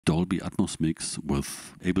Dolby Atmos mix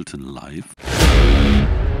with Ableton Live.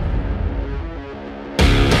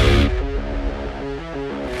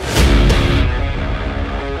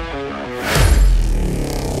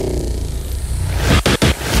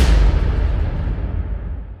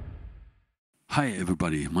 Hi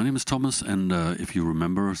everybody, my name is Thomas, and if you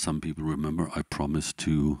remember, some people remember, I promised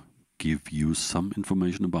to give you some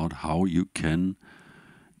information about how you can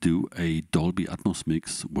do a Dolby Atmos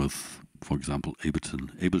mix with, for example,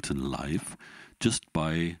 Ableton Live, just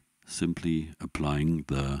by simply applying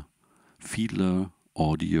the Fiedler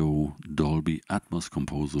Audio Dolby Atmos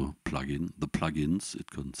Composer plugin, the plugins, it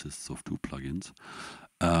consists of 2 plugins,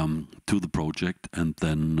 to the project, and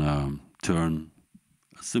then turn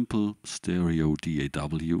a simple stereo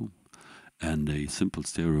DAW and a simple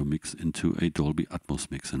stereo mix into a Dolby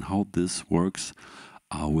Atmos mix. And how this works,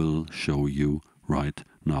 I will show you right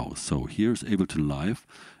now. So here's Ableton Live,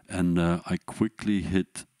 and I quickly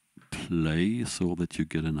hit play so that you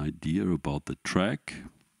get an idea about the track.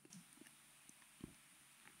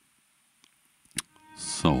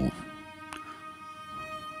 So,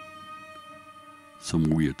 some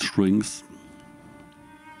weird strings.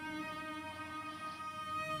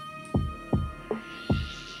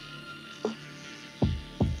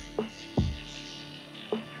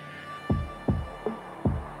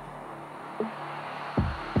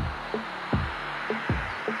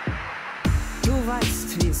 Du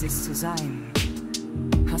weißt, wie es ist zu sein,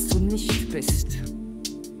 was du nicht bist.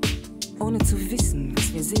 Ohne zu wissen,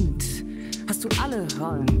 was wir sind, hast du alle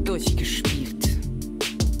Rollen durchgespielt.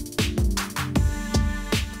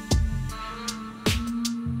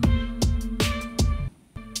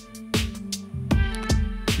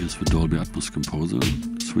 Here's the Dolby Atmos Composer,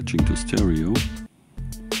 switching to stereo.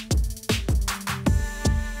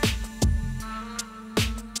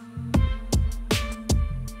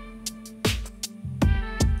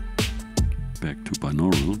 Back to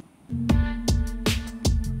binaural.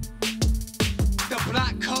 The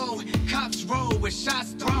block code, cops roll with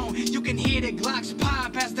shots thrown. You can hear the Glocks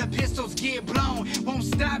pop as the pistols get blown. Won't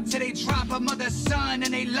stop till they drop a mother, son,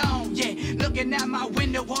 and they loan. Yeah, looking out my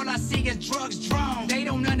window, all I see is drugs drawn. They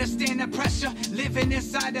don't understand the pressure, living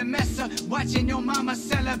inside the messer. Watching your mama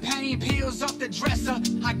sell her pain pills off the dresser.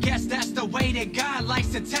 I guess that's the way that God likes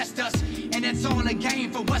to test us. And it's all a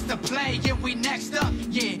game for us to play, yeah, we next up.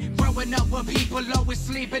 Yeah, growing up with people always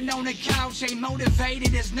sleeping on the couch. Ain't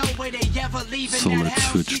motivated, there's no way they ever leaving So that let's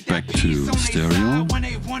house. switch Keep back that peace to on they stereo. side when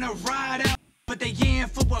they wanna ride out. But they in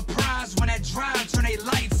for a prize when that drive turn they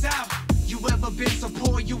lights out. You ever been so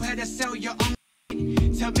poor you had to sell your own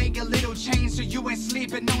to make a little change so you ain't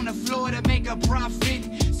sleeping on the floor to make a profit?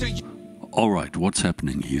 So you Alright, what's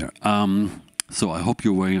happening here? So I hope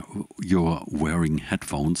you're wearing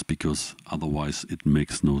headphones, because otherwise it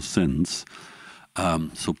makes no sense.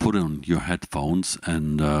 So put on your headphones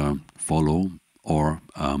and follow, or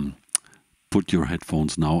put your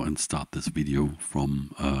headphones now and start this video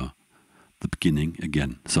from the beginning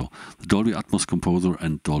again. So the Dolby Atmos Composer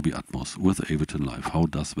and Dolby Atmos with Ableton Live. How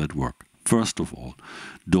does that work? First of all,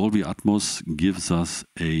 Dolby Atmos gives us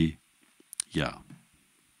a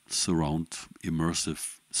surround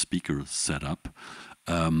immersive speaker setup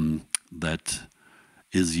that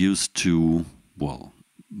is used to, well,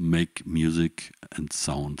 make music and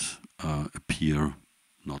sound appear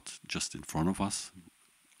not just in front of us,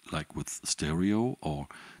 like with stereo, or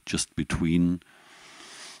just between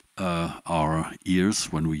our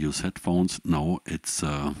ears when we use headphones. No, it's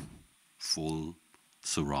full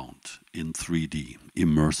surround in 3D,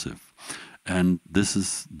 immersive. And this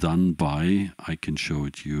is done by, I can show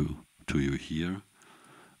it to you here,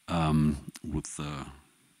 with the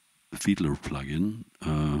Fiedler plugin.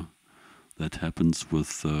 That happens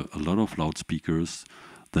with a lot of loudspeakers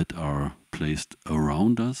that are placed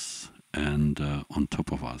around us and on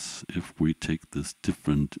top of us. If we take this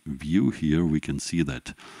different view here, we can see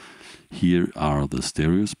that here are the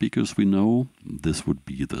stereo speakers we know. This would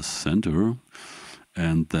be the center,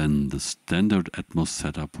 and then the standard Atmos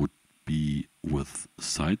setup would be with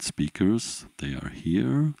side speakers. They are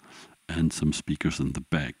here, and some speakers in the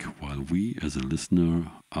back, while we as a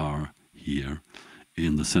listener are here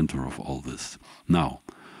in the center of all this. Now,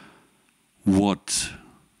 what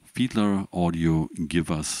Fiedler Audio give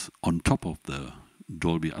us on top of the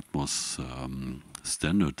Dolby Atmos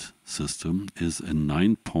standard system is a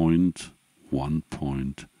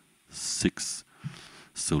 9.1.6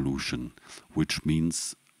 solution, which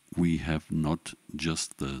means we have not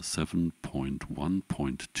just the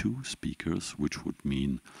 7.1.2 speakers, which would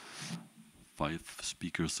mean 5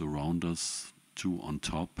 speakers around us, 2 on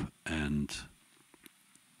top, and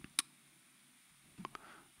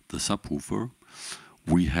the subwoofer.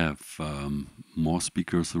 We have more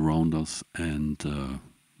speakers around us and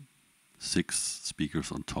 6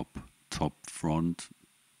 speakers on top. Top front,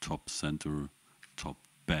 top center, top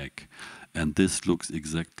back. And this looks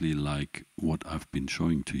exactly like what I've been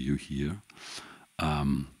showing to you here.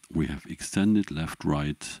 We have extended left,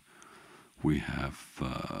 right. We have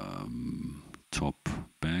top,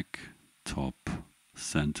 back, top,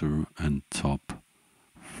 center, and top,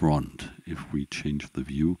 front. If we change the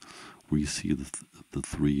view, we see the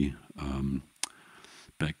 3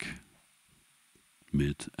 back,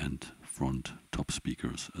 mid, and front top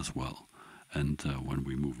speakers as well. And when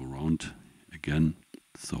we move around again,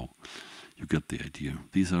 so you get the idea.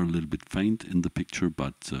 These are a little bit faint in the picture,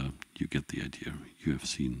 but you get the idea. You have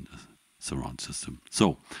seen the surround system.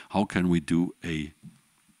 So how can we do a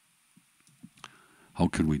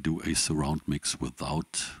surround mix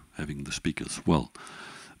without having the speakers? Well,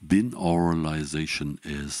 binauralization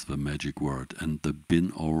is the magic word, and the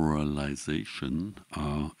binauralization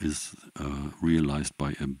is realized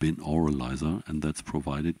by a binauralizer, and that's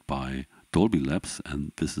provided by Dolby Labs,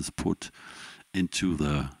 and this is put into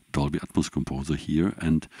the Dolby Atmos Composer here.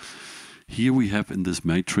 And here we have in this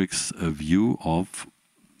matrix a view of,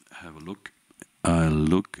 have a look,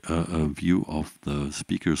 a view of the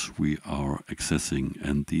speakers we are accessing,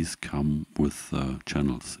 and these come with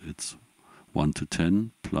channels. It's 1 to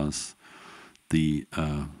 10 plus the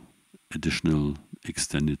additional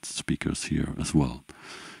extended speakers here as well.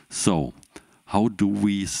 So how do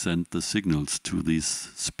we send the signals to these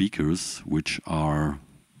speakers, which are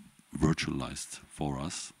virtualized for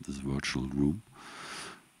us, this virtual room,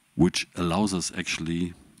 which allows us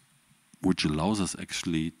actually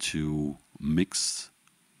to mix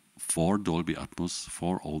for Dolby Atmos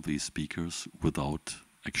for all these speakers without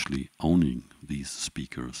actually owning these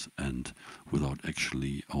speakers and without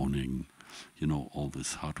actually owning, you know, all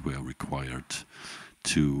this hardware required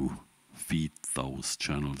to feed those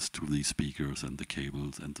channels to these speakers and the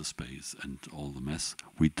cables and the space and all the mess.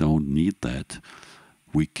 We don't need that.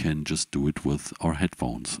 We can just do it with our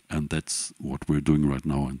headphones, and that's what we're doing right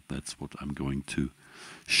now, and that's what I'm going to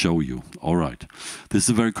show you. All right, this is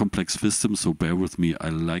a very complex system, so bear with me. I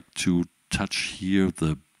like to touch here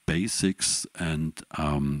the basics, and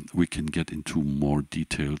we can get into more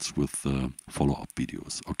details with follow-up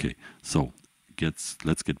videos. Okay, so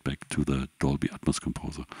let's get back to the Dolby Atmos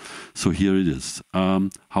Composer. So here it is.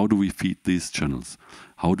 How do we feed these channels?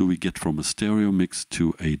 How do we get from a stereo mix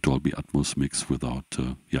to a Dolby Atmos mix without,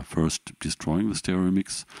 first destroying the stereo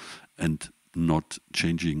mix and not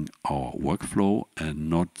changing our workflow and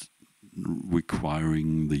not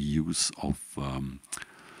requiring the use of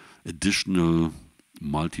additional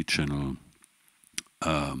multi-channel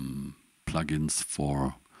plugins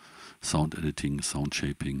for sound editing, sound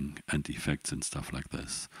shaping, and effects and stuff like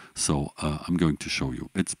this. So I'm going to show you.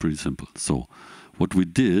 It's pretty simple. So what we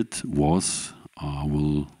did was, I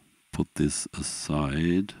will put this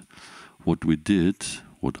aside. What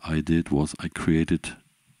I did was I created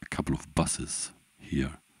a couple of buses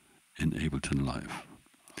here in Ableton Live.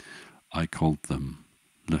 I called them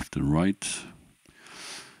left and right,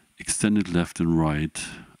 extended left and right,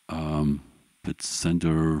 bit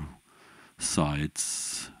center,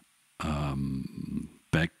 sides,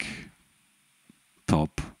 back,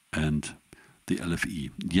 top, and the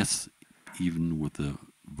LFE. Yes, even with the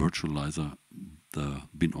virtualizer, the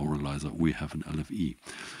binauralizer, we have an LFE.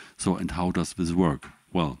 So, and how does this work?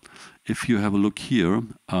 Well, if you have a look here,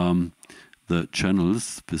 the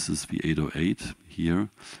channels, this is the 808 here,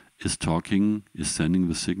 is sending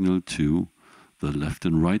the signal to the left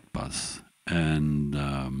and right bus.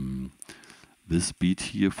 And this beat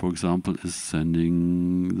here, for example, is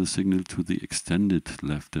sending the signal to the extended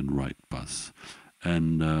left and right bus.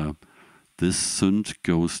 And this synth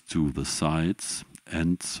goes to the sides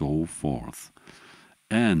and so forth.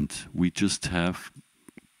 And we just have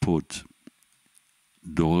put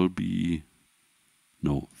Fiedler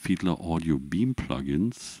Audio Beam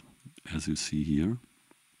plugins, as you see here,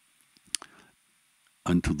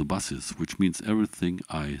 onto the buses, which means everything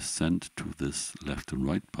I send to this left and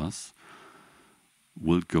right bus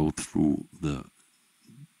will go through the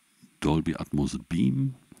Dolby Atmos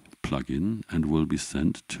Beam plugin and will be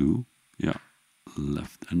sent to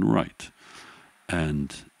left and right.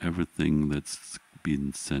 And everything that's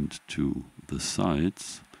been sent to the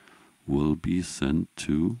sides will be sent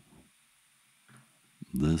to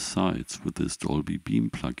the sides with this Dolby Beam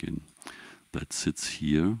plugin that sits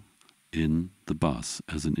here in the bus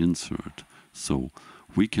as an insert. So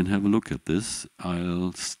we can have a look at this.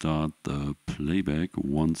 I'll start the playback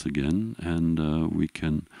once again, and we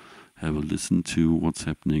can have a listen to what's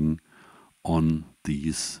happening on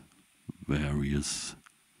these various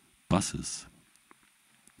buses.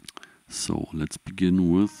 So let's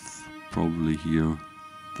begin with probably here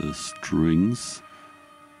the strings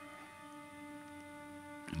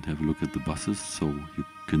and have a look at the buses. So you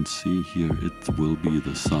can see here it will be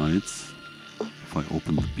the sides. If I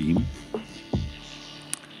open the beam,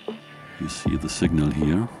 you see the signal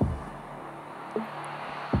here.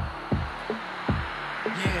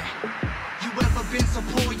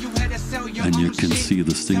 And you can see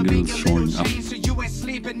the signals showing up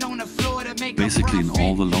basically in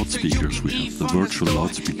all the loudspeakers. We have the virtual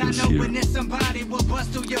loudspeakers here. And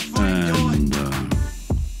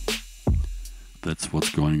that's what's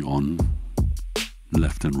going on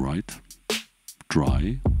left and right.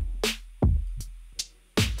 Dry.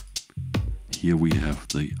 Here we have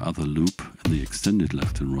the other loop and the extended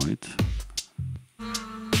left and right.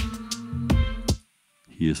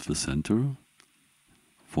 Here's the center.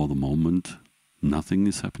 For the moment, nothing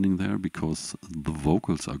is happening there because the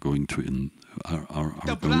vocals are going to are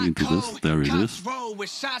going into this. There it is.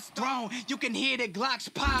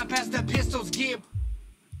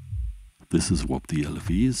 This is what the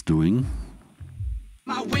LFE is doing.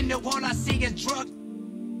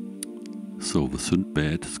 So the synth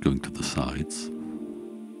bed is going to the sides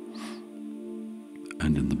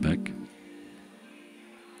and in the back.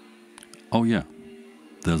 Oh yeah,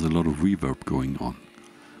 there's a lot of reverb going on.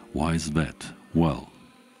 Why is that? Well,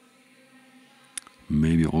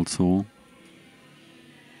 maybe also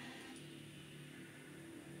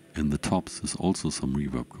in the tops is also some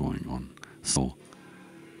reverb going on. So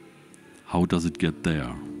how does it get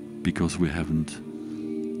there? Because we haven't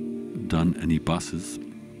done any buses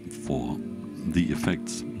for the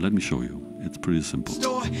effects. Let me show you. It's pretty simple.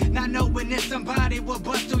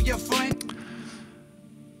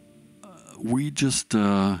 We just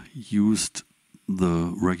used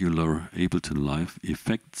the regular Ableton Live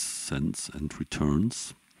effects, sends and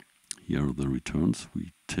returns. Here are the returns.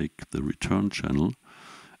 We take the return channel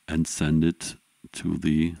and send it to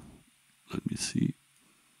the, let me see,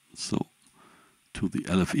 so to the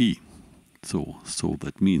LFE. So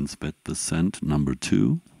that means that the send number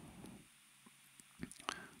 2,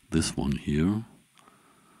 this one here,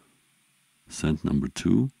 send number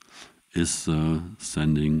 2, is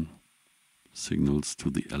sending signals to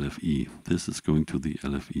the LFE. This is going to the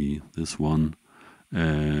LFE, this one,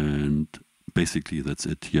 and basically that's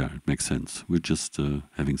it. Yeah, it makes sense. We're just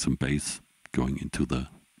having some bass going into the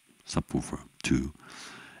subwoofer to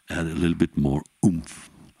add a little bit more oomph,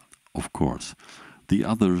 of course. The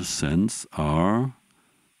other sends are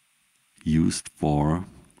used for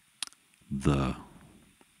the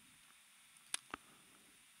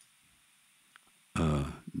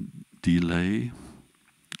delay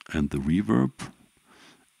and the reverb,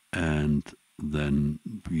 and then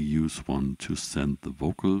we use one to send the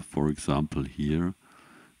vocal, for example here,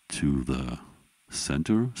 to the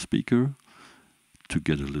center speaker to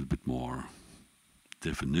get a little bit more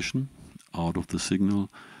definition out of the signal.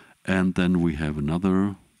 And then we have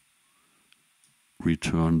another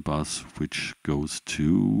return bus which goes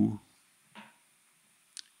to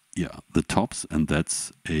the tops, and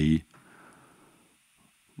that's a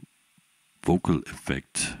vocal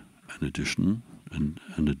effect, an additional.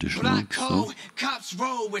 So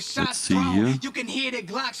let's see here. You can hear the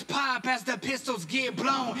Glocks pop as the pistols get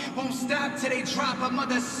blown. Won't stop till they drop a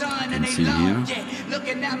mother son and they long. Yeah,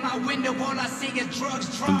 looking out my window, all I see is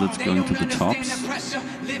drugs drawn. And that's going to the tops. The pressure,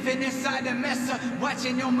 living inside the messer,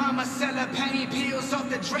 watching your mama sell her pain pills off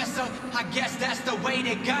the dresser. I guess that's the way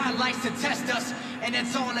that God likes to test us. And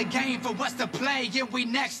it's all a game for us to play. Yeah, we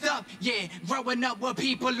next up. Yeah, growing up where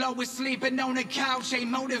people always sleeping on the couch,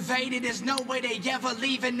 ain't motivated. There's no way they ever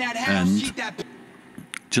leaving that house. And keep that.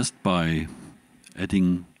 Just by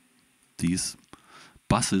adding these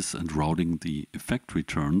buses and routing the effect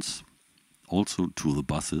returns also to the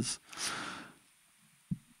buses,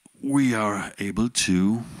 we are able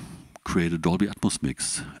to create a Dolby Atmos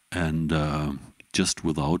mix, and just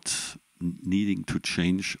without needing to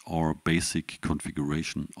change our basic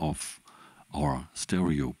configuration of our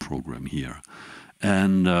stereo program here.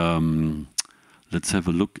 And let's have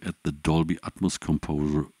a look at the Dolby Atmos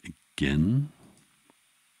Composer again.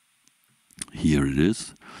 Here it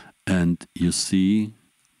is, and you see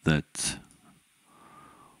that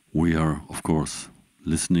we are, of course,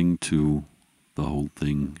 listening to the whole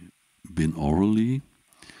thing binaurally.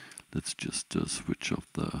 Let's just switch off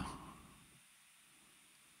the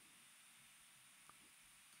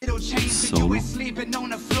solo. Sleeping on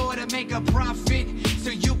the floor to make a profit, so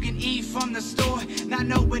you can eat from the store. Not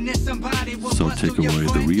knowing that somebody will so take away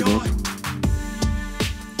the reverb,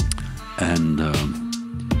 and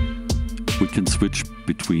we can switch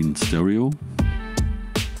between stereo,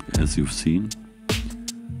 as you've seen,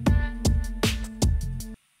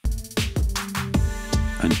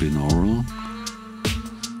 and binaural.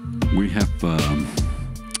 We have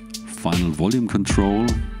final volume control,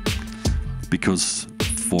 because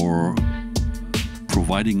for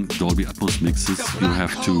providing Dolby Atmos mixes you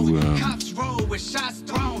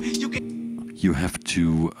have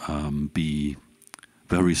to be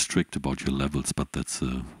very strict about your levels, but that's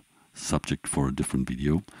a subject for a different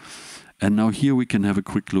video. And now here we can have a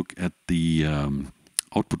quick look at the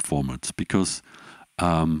output formats, because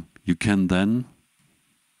you can then,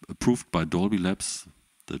 approved by Dolby Labs,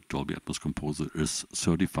 the Dolby Atmos Composer is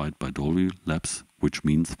certified by Dolby Labs, which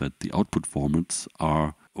means that the output formats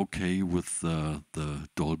are okay with the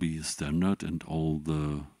Dolby standard and all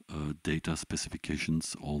the data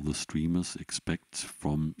specifications all the streamers expect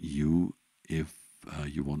from you if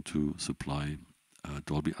you want to supply a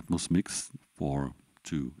Dolby Atmos mix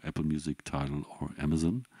to Apple Music, Tidal or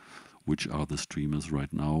Amazon, which are the streamers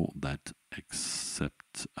right now that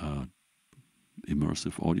accept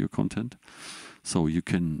immersive audio content. So you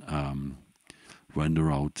can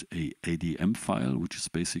render out a ADM file, which is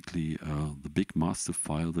basically the big master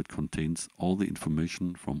file that contains all the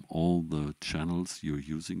information from all the channels you're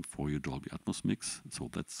using for your Dolby Atmos mix. So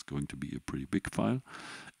that's going to be a pretty big file.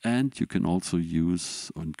 And you can also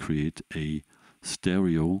use and create a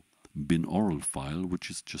stereo binaural file, which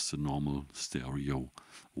is just a normal stereo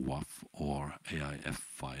WAV or AIF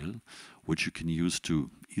file, which you can use to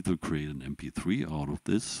either create an MP3 out of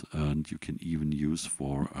this, and you can even use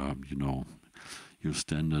for your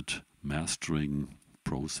standard mastering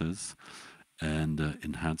process, and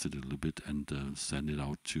enhance it a little bit and send it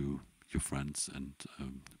out to your friends and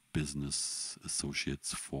business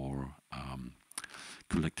associates for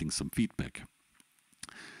collecting some feedback.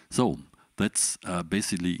 So that's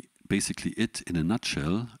basically it in a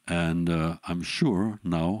nutshell, and I'm sure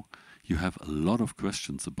now you have a lot of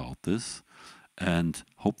questions about this, and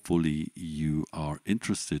hopefully you are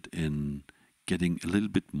interested in getting a little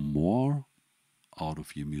bit more out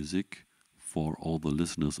of your music for all the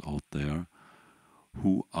listeners out there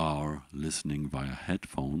who are listening via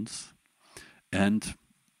headphones, and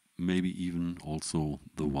maybe even also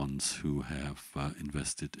the ones who have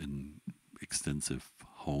invested in extensive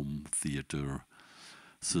home theater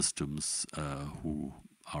systems, who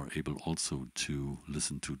are able also to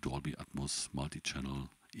listen to Dolby Atmos multi-channel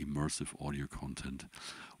immersive audio content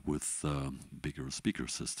with bigger speaker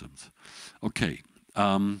systems. Okay,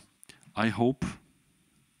 I hope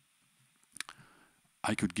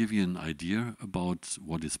I could give you an idea about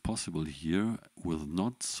what is possible here with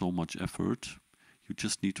not so much effort. You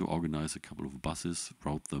just need to organize a couple of buses,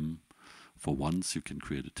 route them. For once you can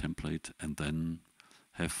create a template and then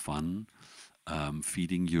have fun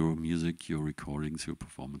feeding your music, your recordings, your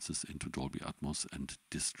performances into Dolby Atmos and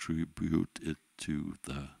distribute it to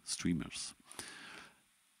the streamers.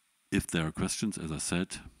 If there are questions, as I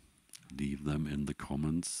said, leave them in the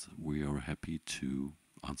comments. We are happy to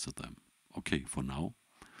answer them. Okay, for now,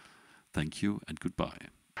 thank you and goodbye.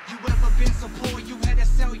 You ever been so poor you had to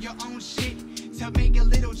sell your own shit to make a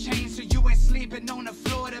little change so you ain't sleeping on the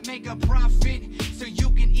floor to make a profit?